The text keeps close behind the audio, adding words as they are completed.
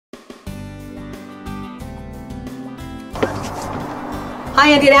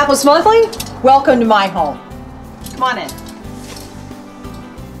Hi, Indianapolis Monthly. Welcome to my home. Come on in.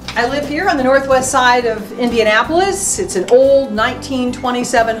 I live here on the northwest side of Indianapolis. It's an old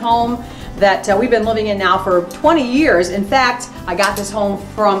 1927 home that we've been living in now for 20 years. In fact, I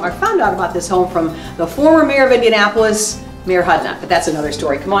found out about this home from the former mayor of Indianapolis, Mayor Hudnut, but that's another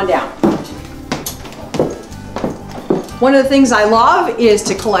story. Come on down. One of the things I love is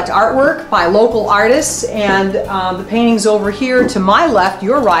to collect artwork by local artists, and the paintings over here to my left,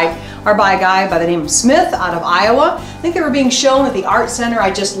 your right, are by a guy by the name of Smith out of Iowa. I think they were being shown at the Art Center.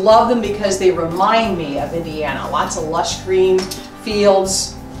 I just love them because they remind me of Indiana. Lots of lush green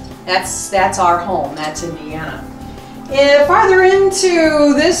fields. That's our home. That's Indiana. And farther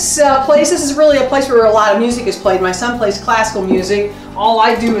into this place, this is really a place where a lot of music is played. My son plays classical music. All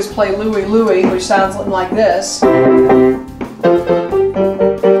I do is play Louie Louie, which sounds something like this. That's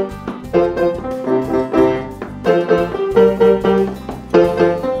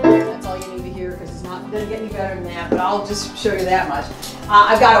all you need to hear because it's not going to get any better than that, but I'll just show you that much.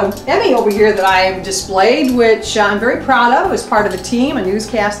 I've got an Emmy over here that I've displayed, which I'm very proud of. I was part of a team, a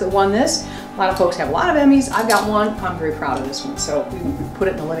newscast that won this. A lot of folks have a lot of Emmys. I've got one. I'm very proud of this one, so we put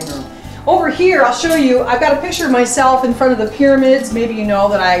it in the living room. Over here, I'll show you, I've got a picture of myself in front of the pyramids. Maybe you know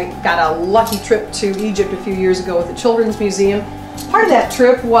that I got a lucky trip to Egypt a few years ago with the Children's Museum. Part of that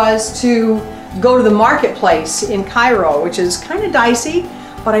trip was to go to the marketplace in Cairo, which is kind of dicey,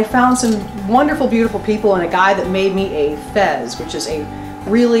 but I found some wonderful, beautiful people and a guy that made me a fez, which is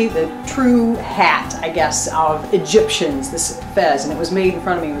really the true hat, I guess, of Egyptians, this fez, and it was made in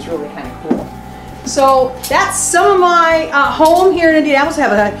front of me. It was really kind of cool. So that's some of my home here in Indianapolis. I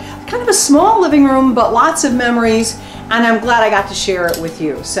have a kind of a small living room, but lots of memories, and I'm glad I got to share it with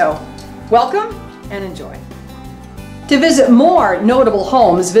you. So welcome and enjoy. To visit more notable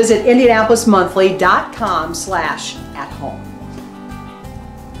homes, visit indianapolismonthly.com/@home.